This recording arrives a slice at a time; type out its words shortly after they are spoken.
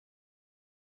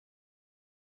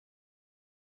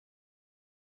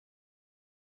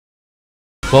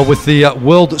Well, with the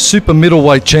world super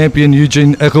middleweight champion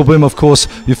Eugene Ekkelboom, of course,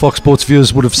 you Fox Sports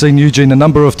viewers would have seen Eugene a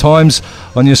number of times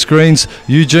on your screens.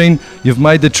 Eugene, you've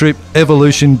made the trip,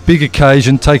 Evolution, big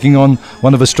occasion, taking on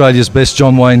one of Australia's best,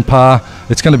 John Wayne Parr.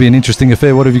 It's going to be an interesting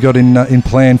affair. What have you got in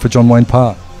plan for John Wayne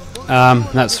Parr?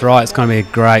 That's right, it's going to be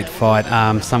a great fight,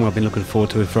 something I've been looking forward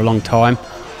to for a long time.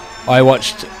 I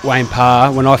watched Wayne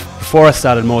Parr, before I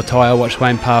started Muay Thai, I watched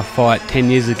Wayne Parr fight 10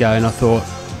 years ago, and I thought,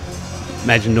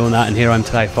 imagine doing that, and here I am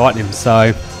today fighting him. So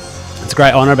it's a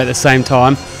great honour, but at the same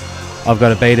time, I've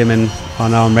got to beat him, and I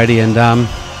know I'm ready, and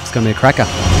it's going to be a cracker.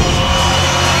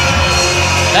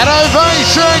 That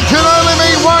ovation can only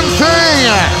mean one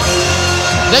thing.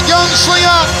 The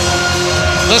gunslinger,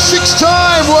 the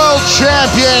six-time world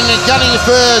champion, gunning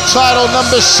for title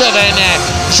number 7.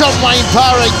 John Wayne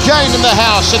Parr again in the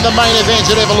house in the main event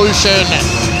at Evolution.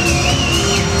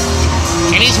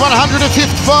 In his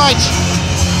 105th fight,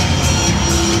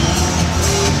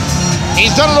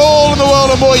 he's done it all in the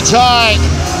world of Muay Thai.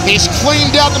 He's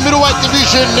cleaned out the middleweight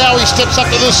division. Now he steps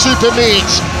up to the super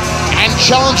mids and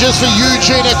challenges for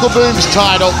Eugene Ekkelboom's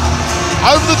title.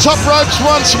 Over the top ropes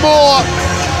once more,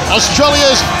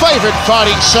 Australia's favourite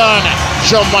fighting son,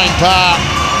 John Wayne Parr.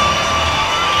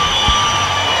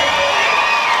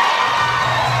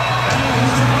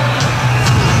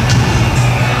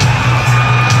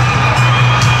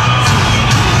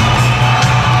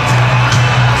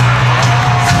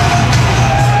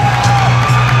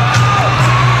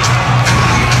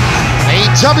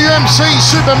 WMC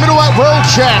Super Middleweight World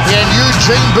Champion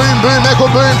Eugene Boom Boom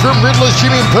Ekkelboom from Riddler's Gym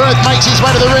in Perth makes his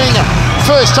way to the ring.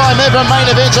 First time ever main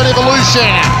event on Evolution.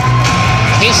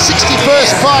 His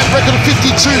 61st fight record of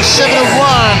 52-7-1.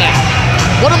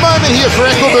 What a moment here for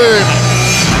Ekkelboom.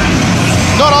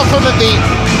 Not often that the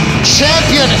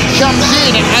champion comes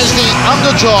in as the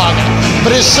underdog,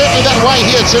 but it's certainly that way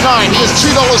here tonight. He has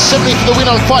 $2.70 for the win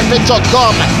on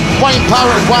FightBet.com. Wayne Parr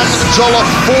at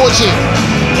 $1.40.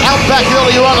 Out back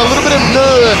earlier on, a little bit of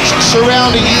nerves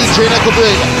surrounding Eugene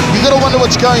Ekkelboom. You've got to wonder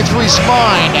what's going through his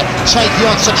mind, taking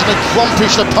on such an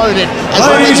accomplished opponent as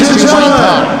Ladies and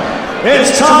gentlemen,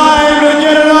 it's time to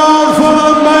get it on for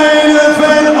the main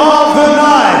event of the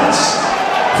night.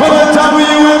 For the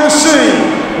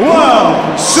WMC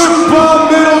World Super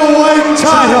Middleweight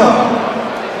Title.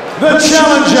 The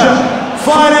challenger,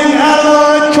 fighting out of the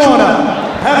red corner,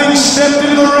 having stepped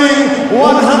into the ring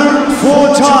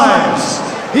 104 times.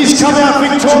 He's come out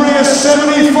victorious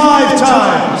 75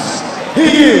 times.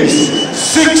 He is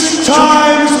 6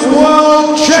 times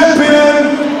world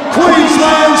champion,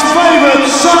 Queensland's favourite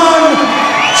son,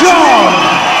 John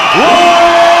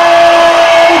Wayne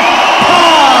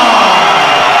Parr.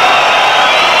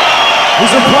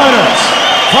 His opponent,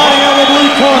 fighting out of the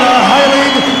blue corner,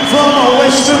 hailing from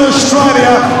Western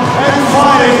Australia and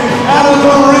fighting out of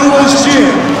the Riddler's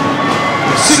Gym.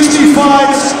 60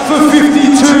 fights for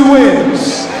 52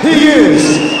 wins. He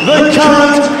is the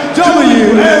current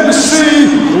WMC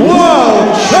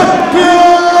World Champion,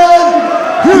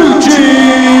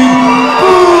 Eugene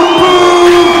Boom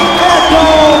Boom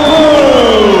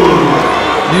Ekkelboom.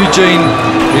 Eugene,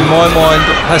 in my mind,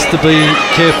 has to be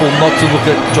careful not to look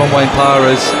at John Wayne Parr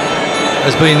as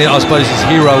being, I suppose, his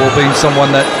hero, or being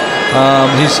someone that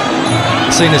he's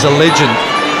seen as a legend,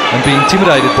 and be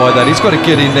intimidated by that. He's got to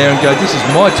get in there and go, this is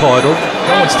my title,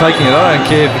 no one's taking it. I don't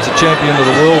care if it's a champion of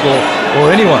the world or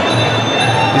anyone.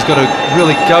 He's got to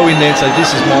really go in there and say,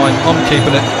 this is mine, I'm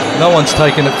keeping it, no one's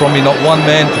taking it from me, not one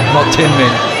man, not 10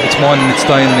 men, it's mine and it's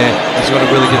staying there. He's got to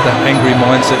really get that angry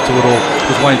mindset to it all,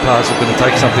 because Wayne Parr's going to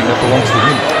take something that belongs to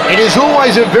him. It is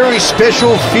always a very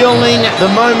special feeling the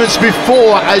moments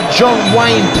before a John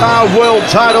Wayne Parr world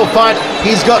title fight.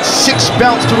 He's got 6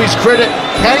 belts to his credit.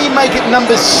 Can he make it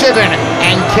number 7?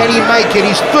 And can he make it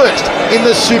his first in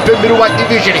the super middleweight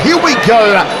division? Here we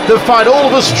go, the fight all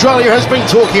of Australia has been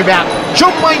talking about.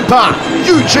 John Wayne Parr,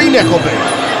 Eugene Ekkelboom.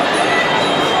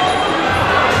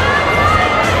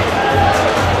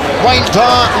 Wayne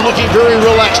Parr looking very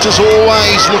relaxed as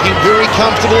always, looking very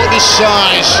comfortable at this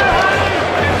size.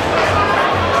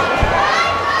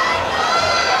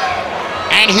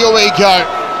 And here we go,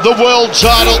 the world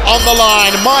title on the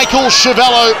line. Michael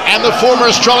Chiavello and the former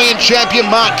Australian champion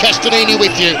Mark Castanini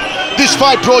with you. This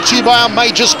fight brought to you by our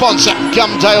major sponsor,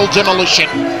 Gumdale Demolition.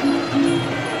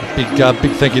 Big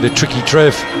thank you to Tricky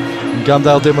Trev from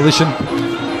Gumdale Demolition.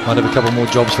 Might have a couple more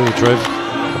jobs for you, Trev. A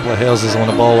couple of houses I want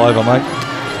to bowl over, mate.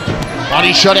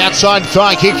 Body shot outside,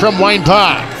 thigh kick from Wayne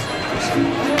Parr.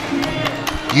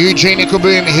 Eugene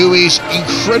Ekkelboom, who is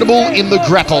incredible in the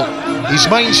grapple. His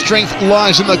main strength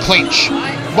lies in the clinch.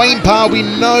 Wayne Parr, we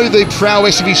know the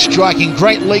prowess of his striking.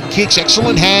 Great leg kicks,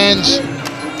 excellent hands.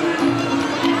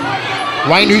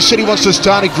 Wayne, who said he wants to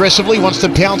start aggressively, wants to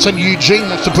pounce on Eugene,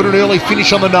 wants to put an early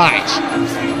finish on the night.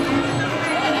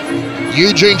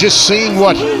 Eugene just seeing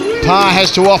what Parr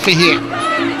has to offer here.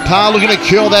 Parr looking to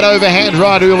curl that overhand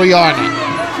right early on.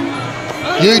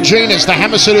 Eugene, as the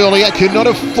hammer said earlier, could not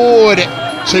afford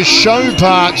to show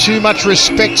Parr too much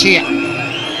respect here.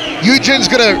 Eugene's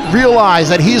got to realise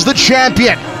that he's the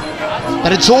champion,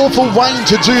 that it's all for Wayne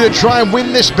to do to try and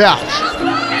win this bout.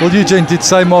 Well, Eugene did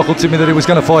say, Michael, to me that he was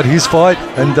going to fight his fight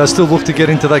and still look to get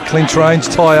into that clinch range,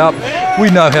 tie up. We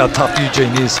know how tough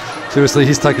Eugene is. Seriously,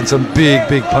 he's taken some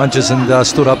big punches and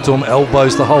stood up to him,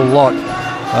 elbows, the whole lot.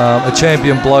 A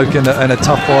champion bloke and a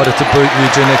tough fighter to boot,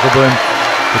 Eugene Ekkelboom.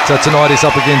 But tonight he's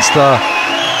up against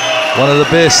one of the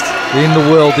best in the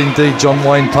world indeed, John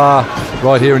Wayne Parr,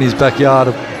 right here in his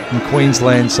backyard in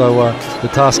Queensland. So the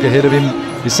task ahead of him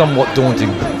is somewhat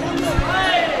daunting.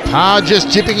 Parr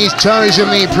just dipping his toes in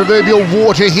the proverbial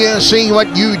water here, seeing what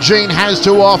Eugene has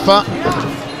to offer.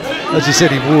 As he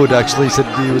said he would, actually. He said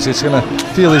he was just going to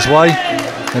feel his way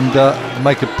and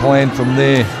make a plan from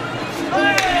there.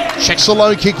 Checks the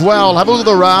low kick well. Have a look at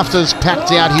the rafters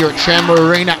packed out here at Chandler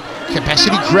Arena.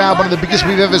 Capacity crowd, one of the biggest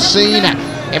we've ever seen.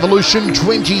 Evolution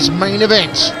 20's main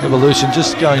event. Evolution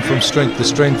just going from strength to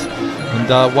strength.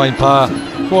 And Wayne Parr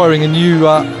acquiring a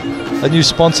new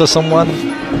sponsor, someone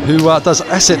who does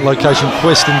asset location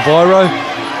Quest Enviro.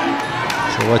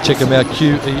 So check him out,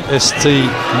 QEST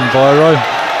Enviro.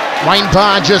 Wayne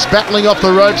Parr just battling off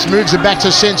the ropes, moves it back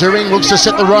to centre ring, looks to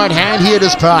set the right hand. Here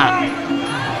does Parr.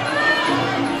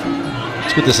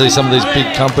 It's good to see some of these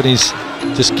big companies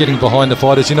just getting behind the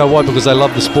fighters. You know why? Because they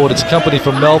love the sport. It's a company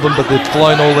from Melbourne, but they've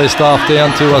flown all their staff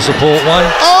down to support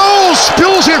Wayne. Oh,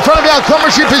 spills in front of our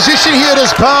commentary position. Here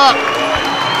does Parr.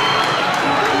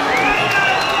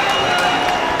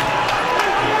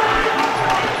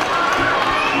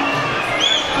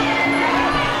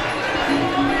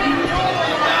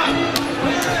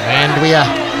 And we are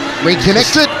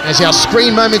reconnected as our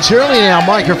screen momentarily and our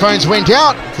microphones went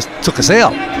out. Just took us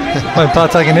out. Wayne Parr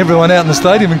taking everyone out in the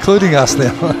stadium, including us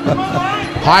now.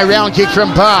 High round kick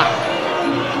from Parr.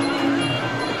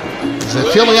 As the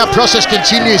filling up process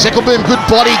continues, Ekkelboom, good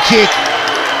body kick.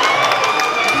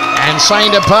 And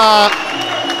saying to Parr,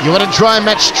 you want to try and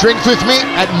match strength with me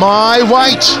at my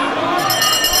weight?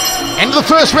 End of the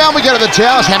first round, we go to the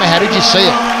towers. Hammer, how did you see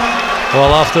it?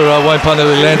 Well, after Wayne Parr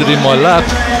nearly landed in my lap,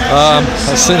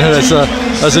 I've seen it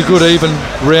as a good even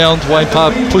round. Wayne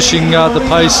Parr pushing the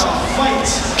pace,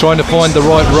 trying to find the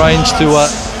right range to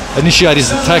initiate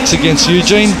his attacks against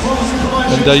Eugene,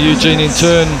 and Eugene in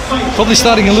turn probably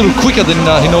starting a little quicker than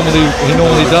he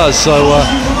normally does. So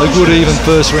a good even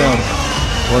first round.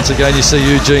 Once again, you see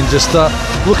Eugene just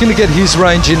looking to get his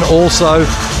range in also.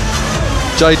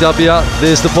 JW,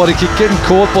 there's the body kick, getting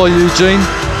caught by Eugene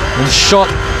and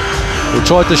shot. He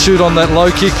tried to shoot on that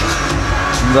low kick.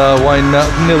 And Wayne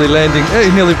nearly landing. He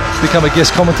nearly become a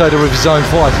guest commentator of his own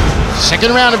fight.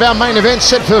 Second round of our main event,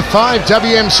 set for 5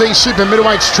 WMC Super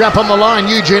Middleweight strap on the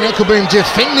line. Eugene Ekkelboom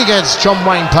defending against John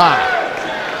Wayne Parr.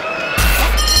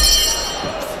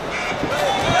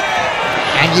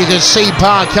 And you can see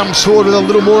Parr come forward with a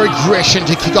little more aggression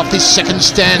to kick off this second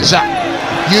stanza.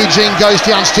 Eugene goes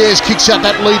downstairs, kicks out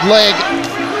that lead leg.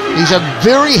 He's a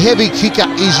very heavy kicker,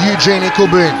 is Eugene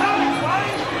Ekkelboom.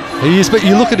 He is, but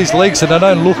you look at his legs and they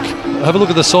don't look. Have a look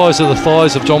at the size of the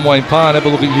thighs of John Wayne Parr and have a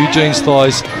look at Eugene's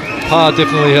thighs. Parr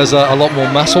definitely has a lot more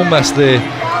muscle mass there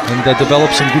and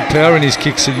develops some good power in his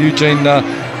kicks. So Eugene,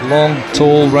 long,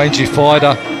 tall, rangy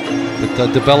fighter,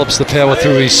 but develops the power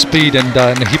through his speed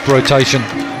and hip rotation.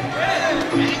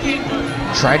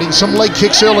 Trading some leg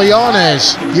kicks early on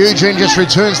as Eugene just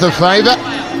returns the favour.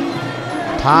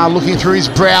 Parr looking through his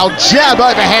brow, jab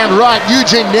overhand right.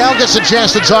 Eugene now gets a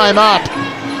chance to tie him up.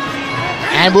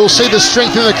 And we'll see the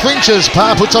strength in the clinches.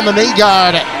 Parr puts on the knee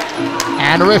guard.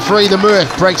 And referee the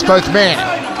Murph breaks both men.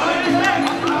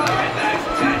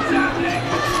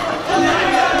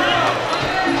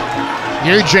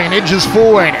 Eugene edges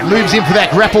forward, moves in for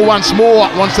that grapple once more.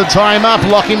 Wants to tie him up,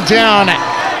 lock him down.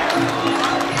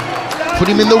 Put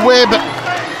him in the web.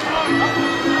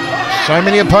 So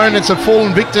many opponents have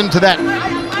fallen victim to that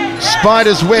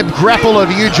spider's web grapple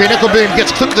of Eugene Ekkelboom.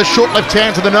 Gets clipped with the short left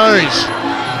hand to the nose.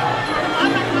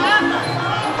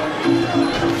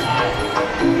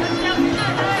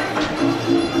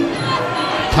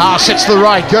 Parr sets the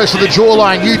right, goes to the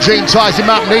jawline. Eugene ties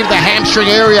him up, knee to the hamstring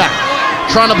area.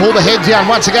 Trying to pull the head down.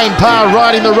 Once again, Parr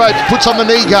riding the ropes, puts on the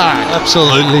knee guard.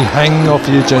 Absolutely hanging off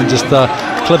Eugene. Just a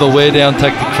clever wear-down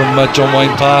tactic from John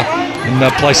Wayne Parr and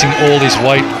placing all his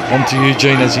weight onto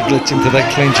Eugene as he gets into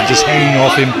that clinch and just hanging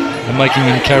off him and making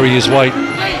him carry his weight.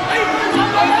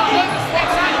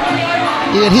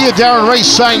 You can hear Darren Reese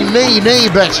saying knee,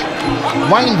 but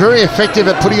Wayne very effective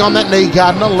at putting on that knee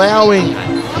guard and allowing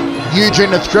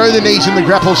Eugene to throw the knees in the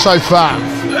grapple so far.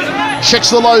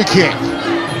 Checks the low kick.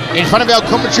 In front of our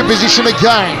commentary position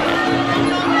again.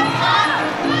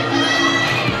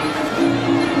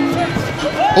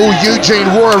 Oh, Eugene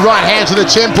wore a right hand to the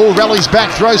temple, rallies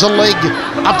back, throws a leg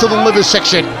up to the liver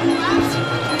section.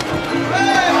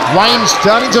 Wayne's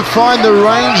starting to find the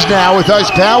range now with those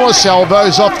power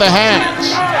salvos off the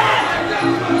hands.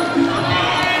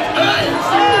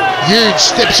 Huge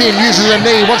steps in, uses a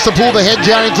knee, wants to pull the head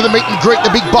down into the meet and greet,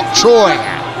 the big bok choy.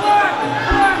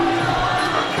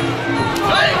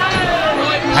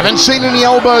 Haven't seen any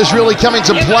elbows really come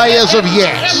into play as of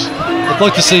yet. I'd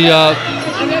like to see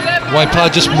Wayne Parr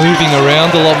just moving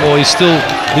around a lot more. He's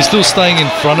still staying in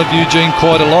front of Eugene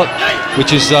quite a lot,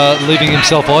 which is leaving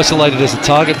himself isolated as a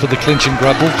target for the clinch and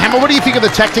grapple. Hammer, what do you think of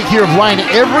the tactic here of Wayne?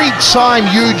 Every time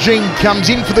Eugene comes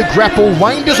in for the grapple,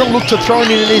 Wayne doesn't look to throw in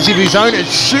knees of his own. As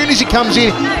soon as he comes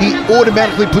in, he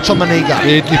automatically puts on the knee guard.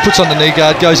 He puts on the knee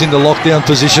guard, goes into lockdown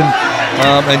position,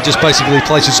 and just basically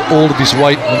places all of his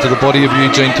weight onto the body of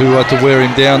Eugene to wear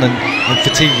him down and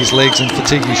fatigue his legs and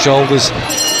fatigue his shoulders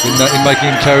in making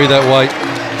him carry that weight.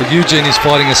 But Eugene is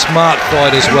fighting a smart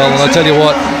fight as well, and I tell you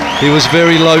what, he was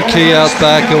very low-key out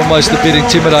back, almost a bit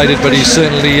intimidated, but he's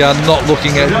certainly not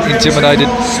looking intimidated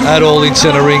at all in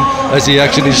centre ring as the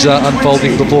action is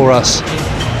unfolding before us.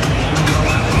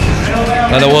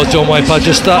 And it was John Wayne Parr,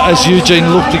 just as Eugene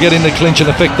looked to get in the clinch and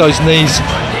affect those knees,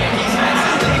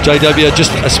 JW,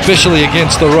 just especially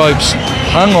against the ropes,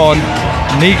 hung on,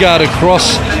 knee guard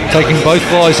across, taking both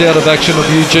guys out of action of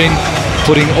Eugene,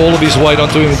 putting all of his weight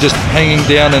onto him and just hanging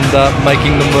down and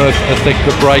making the Murph affect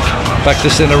the break back to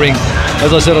centre ring. As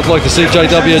I said, I'd like to see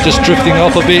JW just drifting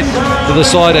off a bit to the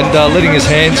side and letting his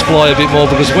hands fly a bit more,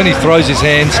 because when he throws his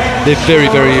hands, they're very,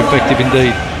 very effective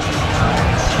indeed.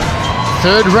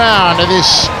 Third round of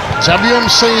this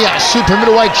WMC Super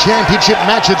Middleweight Championship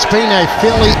match. It's been a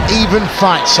fairly even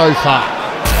fight so far.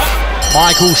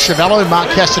 Michael Chiavello,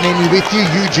 Mark Castanini with you.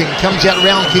 Eugene comes out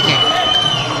round kicking.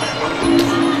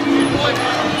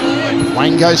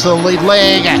 Wayne goes to the lead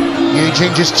leg.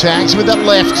 Eugene just tags him with that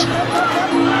left.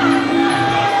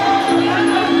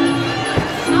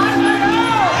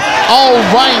 Oh,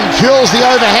 Wayne kills the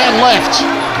overhand left.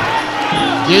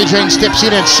 Eugene steps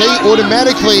in and see,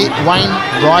 automatically Wayne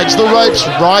rides the ropes,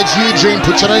 rides Eugene,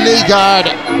 puts on a knee guard.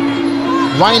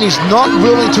 Wayne is not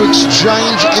willing to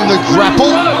exchange in the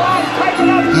grapple.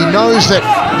 He knows that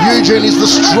Eugene is the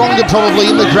stronger probably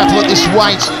in the grapple at this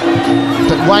weight,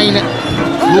 but Wayne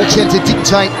will tend to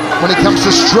dictate when it comes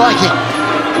to striking.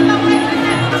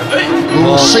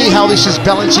 We'll see how this is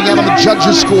balancing out on the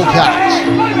judges' scorecards.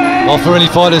 Well, for any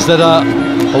fighters that are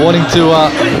wanting to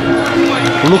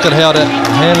look at how to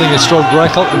handling a strong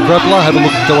grappler, have a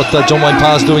look at what John Wayne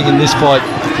Parr's doing in this fight.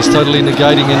 He's totally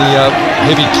negating any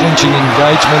heavy clinching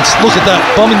engagements. Look at that,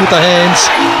 bombing with the hands.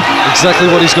 Exactly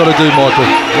what he's got to do, Michael.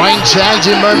 Wayne tags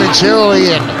him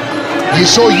momentarily, and you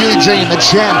saw Eugene, the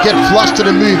champ, get flustered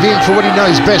and move in for what he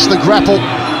knows best, the grapple.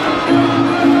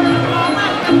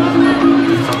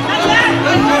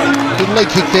 Good leg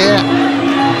kick there.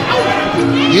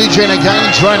 Eugene again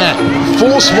trying to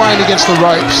force Wayne against the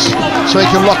ropes so he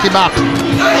can lock him up.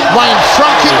 Wayne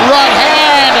front kick, right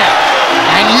hand,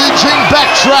 and Eugene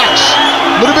backtracks.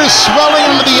 A little bit of swelling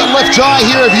under the left eye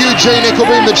here of Eugene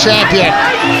Ekkelboom, the champion.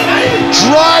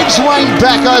 Drives Wayne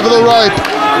back over the rope.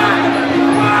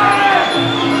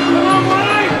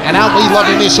 And aren't we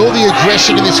loving this? All the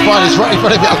aggression in this fight is right in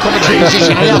front of our commentary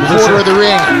position, in our quarter of the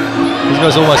ring. These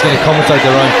guys are almost going to commentate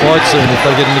their own fight soon if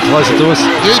they get any closer to us.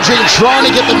 Eugene trying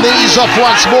to get the knees off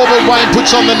once more, but Wayne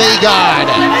puts on the knee guard.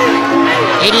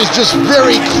 It is just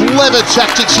very clever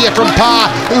tactics here from Parr,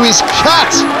 who is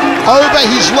cut over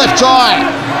his left eye.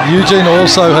 Eugene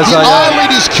also has the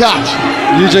eyelid is cut.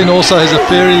 Eugene also has a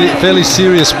fairly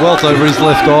serious welt over his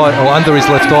left eye, or under his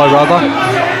left eye rather.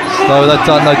 So that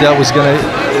no doubt was going to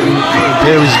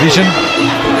impair his vision.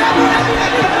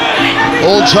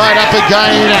 All tied up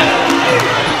again.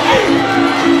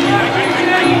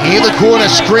 Near the corner,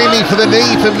 screaming for the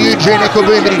knee from Eugene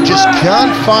Ekkelboom, but he just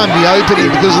can't find the opening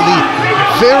because of the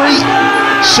very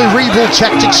cerebral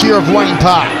tactics here of Wayne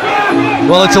Parr.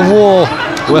 Well, it's a war.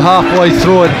 We're halfway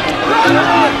through it,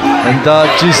 and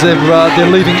geez, they're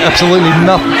leaving absolutely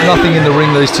nothing in the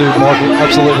ring. These two, Michael,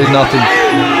 absolutely nothing.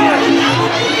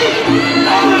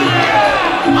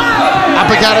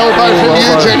 Uppercut elbow from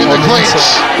Eugene in the clinch.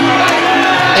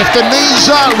 If the knees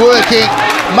aren't working,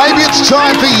 maybe it's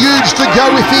time for Huge to go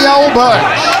with the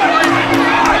elbows.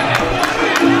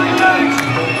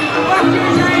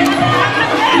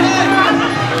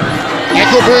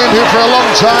 Ekkelboom, who for a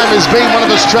long time has been one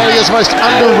of Australia's most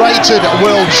underrated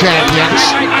world champions.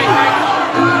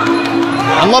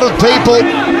 A lot of people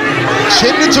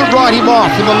tended to write him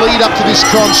off in the lead up to this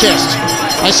contest.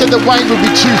 They said that Wayne would be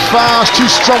too fast, too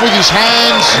strong with his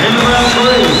hands,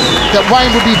 that Wayne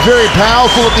would be very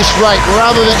powerful at this weight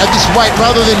rather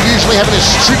than usually having to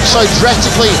strip so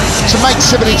drastically to make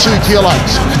 72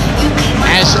 kilos.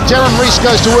 As Darren Reese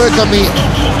goes to work on the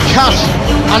cut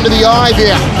under the eye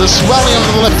there, the swelling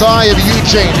under the left eye of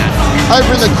Eugene.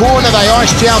 Over in the corner, they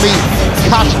ice down the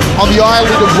cut on the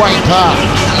eyelid of Wayne Parr.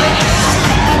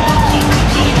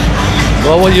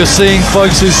 Well, what you're seeing,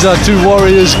 folks, is two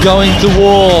warriors going to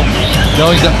war,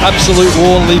 going to absolute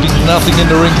war, leaving nothing in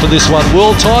the ring for this one.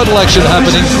 World title action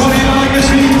happening.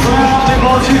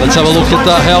 Let's have a look at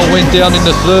how it went down in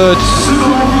the third.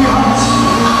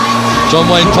 John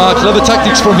Wayne Parr, clever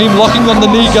tactics from him, locking on the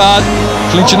knee guard,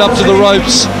 clinching up to the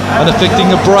ropes and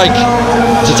effecting a break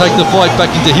to take the fight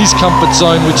back into his comfort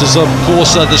zone, which is of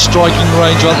course the striking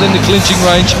range rather than the clinching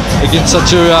range against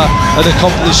such an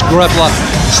accomplished grappler,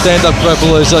 stand-up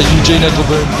grappler as Eugene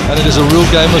Ekkelboom. And it is a real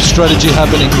game of strategy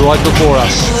happening right before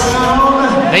us.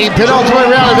 The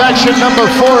penultimate round of action, number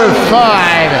 4 of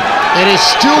 5. It is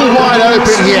still wide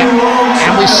open here,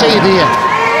 and we see the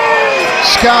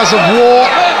scars of war.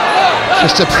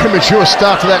 Just a premature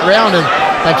start to that round, and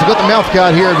they forgot the mouth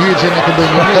guard here of Eugene Ekkelboom.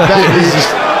 He's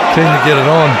just keen to get it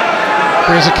on.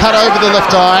 There is a cut over the left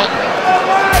eye.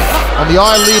 On the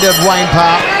eyelid of Wayne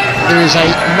Parr, there is a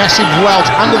massive welt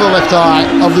under the left eye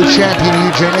of the champion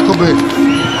Eugene Ekkelboom.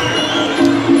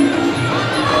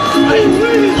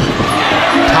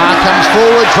 Parr comes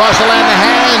forward, tries to land the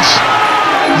hands.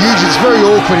 Eugene's very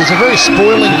awkward. He's a very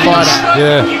spoiling fighter.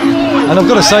 Yeah. And I've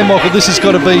got to say, Michael, this has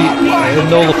got to be, in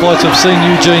all the fights I've seen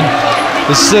Eugene,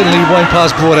 certainly Wayne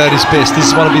Parr's brought out his best. This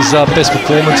is one of his best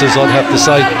performances, I'd have to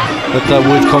say, that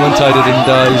we've commentated, and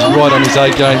he's right on his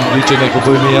A game, Eugene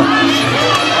Ekkelboom here.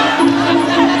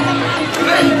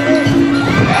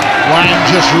 Wayne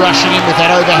just rushing in with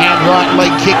that overhand right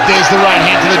leg kick. There's the right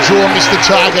hand to the jaw, missed the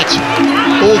target.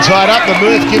 All tied up, the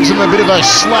move gives him a bit of a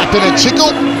slap and a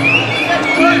tickle.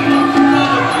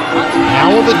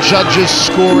 How are the judges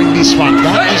scoring this one?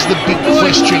 That is the big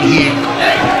question here.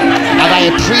 Are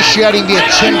they appreciating the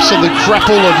attempts of the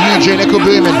grapple of Eugene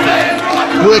Ekkelboom and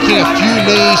working a few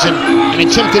knees and an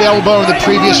attempted elbow in the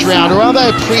previous round? Or are they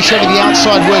appreciating the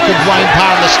outside work of Wayne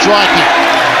Parr and the striking?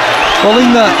 Well,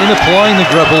 in applying the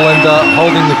grapple and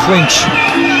holding the clinch,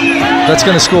 that's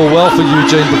going to score well for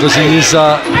Eugene, because he is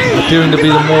appearing to be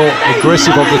the more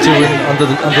aggressive of the two under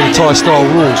the Thai style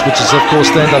rules, which is of course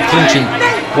stand-up clinching.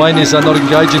 Wayne is not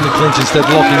engaging the clinch, instead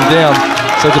locking down.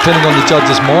 So depending on the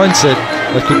judge's mindset,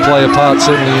 that could play a part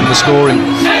certainly in the scoring.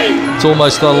 It's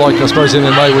almost like, I suppose,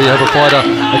 MMA, where you have a fighter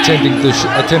attempting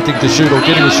to shoot or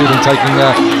getting a shoot and taking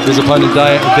his opponent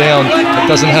down. It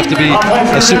doesn't have to be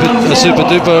a super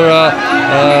duper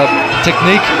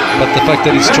technique, but the fact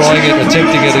that he's trying it,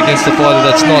 attempting it against the fighter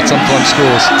that's not, sometimes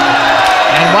scores.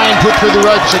 And Wayne put through the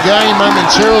ropes again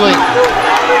momentarily.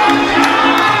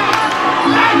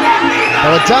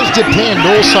 Now it does depend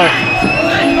also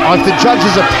if the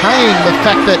judges are paying the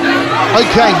fact that,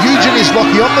 okay, Eugene is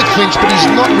locking on the clinch, but he's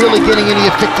not really getting any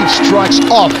effective strikes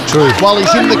off while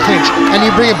he's in the clinch. And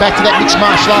you bring it back to that mixed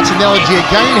martial arts analogy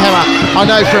again, Hammer. I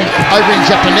know from over in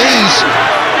Japanese,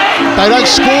 they don't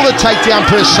score the takedown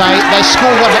per se, they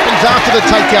score what happens after the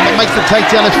takedown that makes the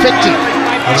takedown effective.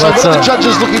 So what are the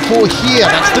judges looking for here?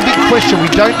 That's the big question. We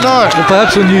don't know. Well,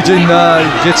 perhaps when Eugene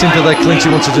gets into that clinch,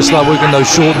 he wants to just start working those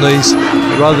short knees,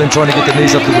 rather than trying to get the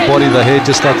knees up to the body, the head,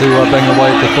 just start to bang away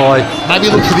at the thigh.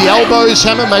 Maybe look for the elbows,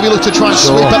 Hammer. Maybe look to try and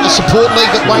sweep up the support leg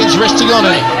that Wayne's resting on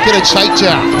and get a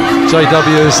takedown.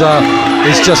 JW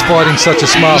is just fighting such a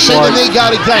smart fight. You see the knee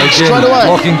guard again straight away.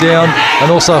 Locking down and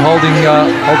also holding the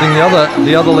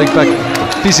other leg back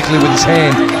physically with his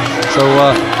hand. So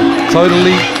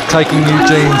totally taking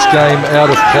Eugene's game out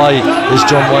of play is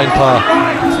John Wayne Parr.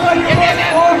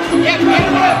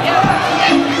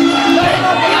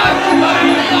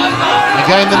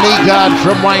 Again the knee guard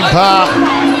from Wayne Parr.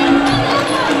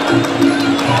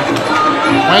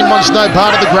 Wayne wants no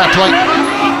part of the grappling.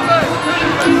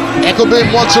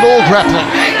 Ekkelboom wants it all grappling.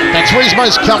 That's where he's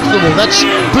most comfortable. That's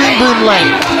boom boom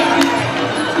land.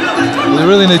 Well, he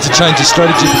really needs to change his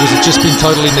strategy, because it's just been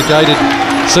totally negated,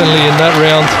 certainly in that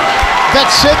round.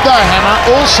 That said though, Hammer,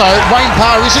 also Wayne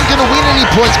Parr isn't going to win any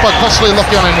points by constantly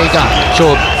locking on a knee guard.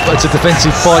 Sure, it's a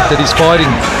defensive fight that he's fighting.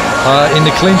 in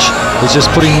the clinch. He's just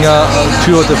putting a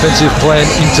pure defensive plan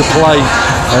into play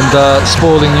and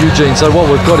spoiling Eugene. So what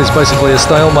we've got is basically a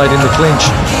stalemate in the clinch,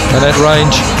 and at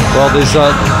range, well, there's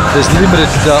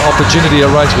limited opportunity at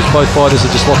range because both fighters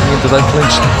are just locking into that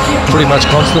clinch pretty much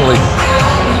constantly.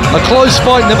 A close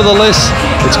fight, nevertheless.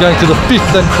 It's going to the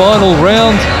 5th and final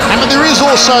round. I mean, there is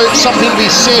also something to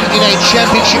be said in a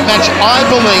championship match, I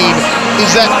believe,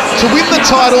 is that to win the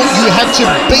title, you have to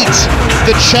beat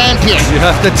the champion. You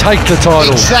have to take the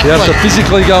title. Exactly. You have to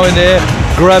physically go in there,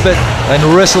 grab it, and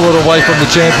wrestle it away from the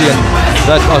champion.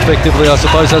 That effectively, I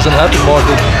suppose, hasn't happened,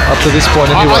 Michael, up to this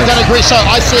point anyway. I don't agree. So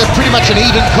I see pretty much an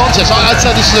even contest. I'd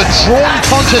say this is a drawn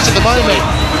contest at the moment.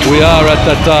 We are at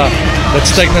that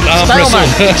stagnant arm wrestle.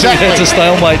 Exactly. It's a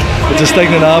stalemate. It's a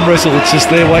stagnant arm wrestle. It's just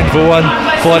there waiting for one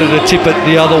fighter to tip it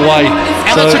the other way.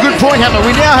 And that's a good point, Hammer.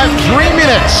 We now have 3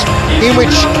 minutes in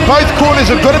which both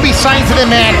corners have got to be saying to their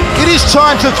man, it is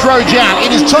time to throw down. It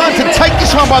is time to take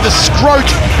this one by the scrote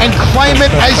and claim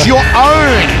it as your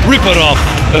own. Rip it off.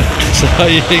 So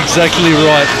you're exactly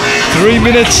right. 3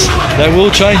 minutes. That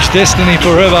will change destiny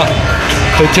forever.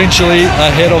 Potentially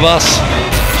ahead of us.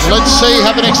 Let's see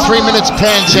how the next 3 minutes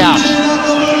pans out.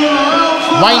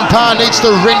 Wayne Parr needs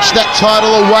to wrench that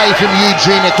title away from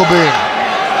Eugene Ekkelboom.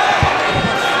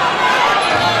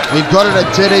 We've got it a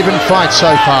dead even fight so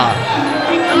far.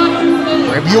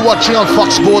 Wherever you're watching on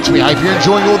Fox Sports, we hope you're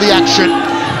enjoying all the action.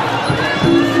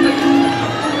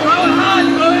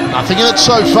 Nothing in it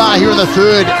so far here in the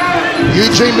third.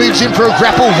 Eugene moves in for a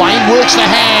grapple. Wayne works the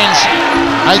hands.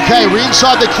 Okay, we're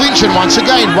inside the clinch, and once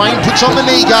again, Wayne puts on the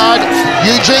knee guard.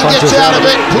 Eugene gets out of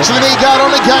it, puts the knee guard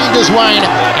on again, does Wayne.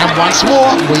 And once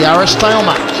more, we are a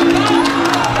stalemate.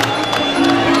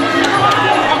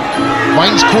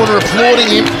 Wayne's corner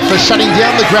applauding him for shutting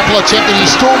down the grapple attempt, and he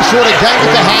storms forward again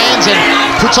with the hands and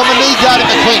puts on the knee guard in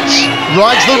the clinch.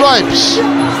 Rides the ropes.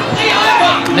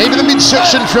 Knee to the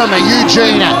midsection from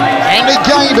Eugene, and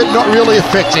again, but not really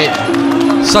effective.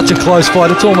 Such a close fight.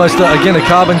 It's almost, again, a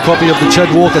carbon copy of the Chad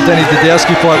Walker-Danny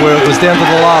Dudowski fight where it was down to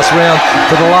the last round,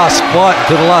 to the last fight,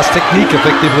 to the last technique,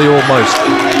 effectively, almost.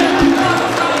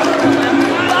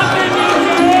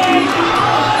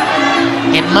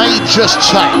 It may just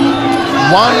take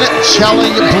one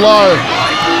telling blow,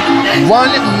 one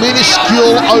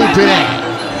minuscule opening.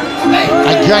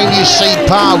 Again, you see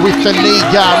Parr with the knee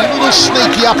guard. A little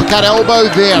sneaky uppercut elbow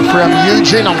there from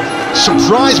Eugene. I'm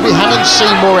surprised we haven't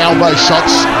seen more elbow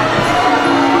shots.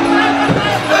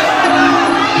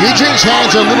 Eugene's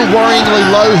hands are a little worryingly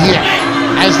low here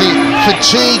as the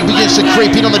fatigue begins to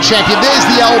creep in on the champion. There's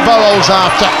the elbow I was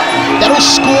after. That'll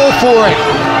score for him.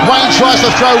 Wayne tries to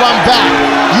throw one back.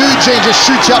 Eugene just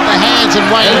shoots up the hands, and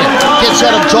Wayne gets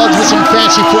out of dodge with some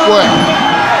fancy footwork.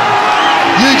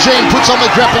 Eugene puts on the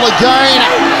grapple again.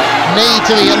 Knee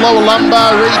to the lower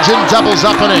lumbar region, doubles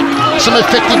up on it. Some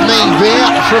effective knee there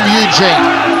from Eugene.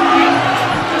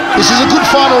 This is a good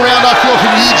final round, I feel,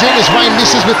 from Eugene as Wayne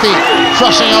misses with the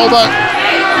crushing elbow.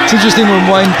 It's interesting when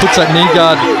Wayne puts that knee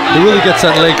guard, he really gets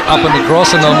that leg up and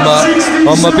across, and I'm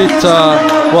a bit,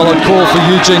 I'd call for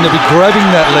Eugene to be grabbing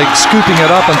that leg, scooping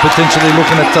it up, and potentially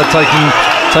looking at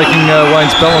taking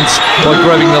Wayne's balance by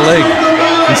grabbing the leg.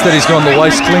 Instead, he's gone the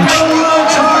waist clinch.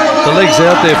 The leg's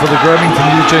out there for the grabbing from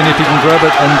Eugene if he can grab it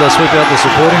and sweep out the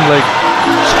supporting leg.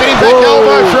 Spinning back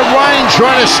elbow from Wayne,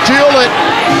 trying to steal it.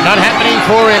 Not happening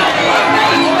for him.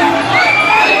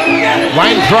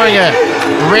 Wayne throwing a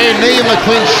rare knee in the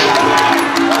clinch.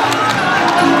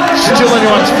 Still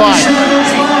anyone's fight.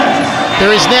 There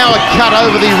is now a cut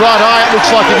over the right eye, it looks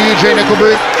like, of Eugene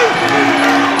Ekkelboom.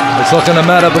 It's not going to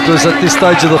matter because at this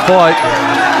stage of the fight,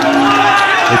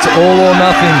 it's all or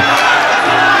nothing.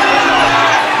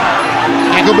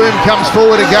 Ekkelboom comes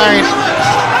forward again,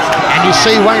 and you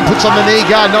see Wayne puts on the knee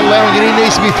guard, not allowing any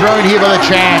knees to be thrown here by the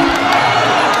champ.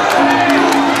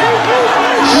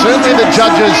 Certainly the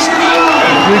judges,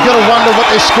 we've got to wonder what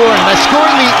they're scoring. They're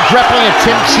scoring the grappling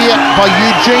attempts here by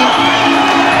Eugene.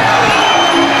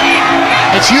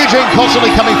 It's Eugene constantly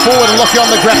coming forward and locking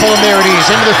on the grapple, and there it is,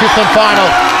 into the 5th and final.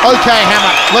 Okay, Hammer,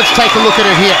 let's take a look at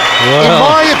it here. Wow. In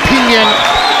my opinion,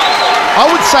 I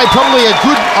would say probably a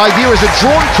good idea is a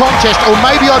drawn contest, or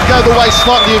maybe I'd go the way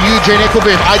slightly of Eugene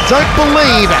Ekkelboom. I don't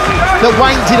believe that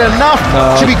Wayne did enough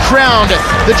to be crowned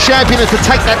the champion and to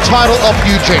take that title off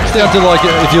Eugene. It's down to, like,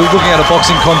 if you're looking at a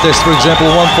boxing contest, for example,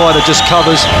 one fighter just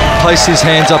covers, places his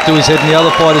hands up to his head, and the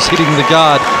other fighter's hitting the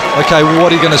guard. Okay, well,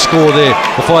 what are you going to score there?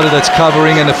 The fighter that's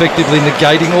covering and effectively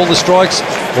negating all the strikes,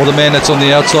 or the man that's on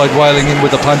the outside wailing in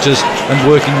with the punches and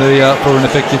working for an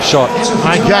effective shot?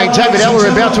 Okay, David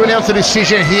Eller about to announce the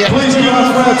decision here. Please give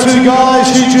us for our two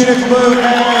guys, Eugene Ekkelboom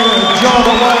and John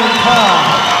Wayne Parr.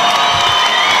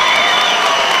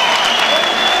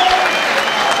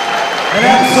 An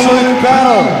absolute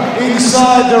battle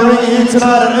inside the ring here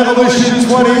tonight at Evolution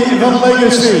 20, The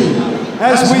Legacy.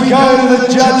 As we go to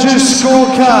the judges'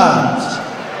 scorecards.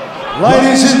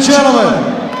 Ladies and gentlemen,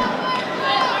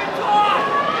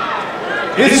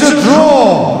 it's a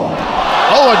draw.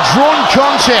 Oh, a drawn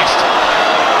contest.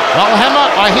 Well, Hammer,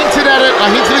 I hinted at it. I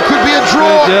hinted it could be a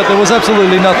draw. Yeah, there was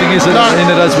absolutely nothing in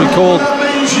it as we called.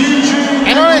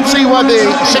 And I don't see why the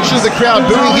section of the crowd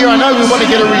booing here. I know we want to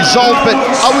get a result, but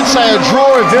I would say a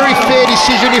draw, a very fair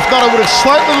decision. If not, I would have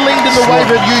slightly leaned in the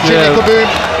favour of Eugene Ekkelboom.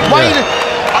 Wayne,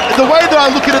 the way that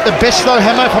I look at it the best though,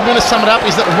 Hammer, if I'm going to sum it up,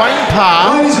 is that Wayne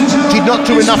Parr did not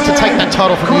do enough to take that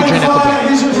title from Eugene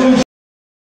Ekkelboom.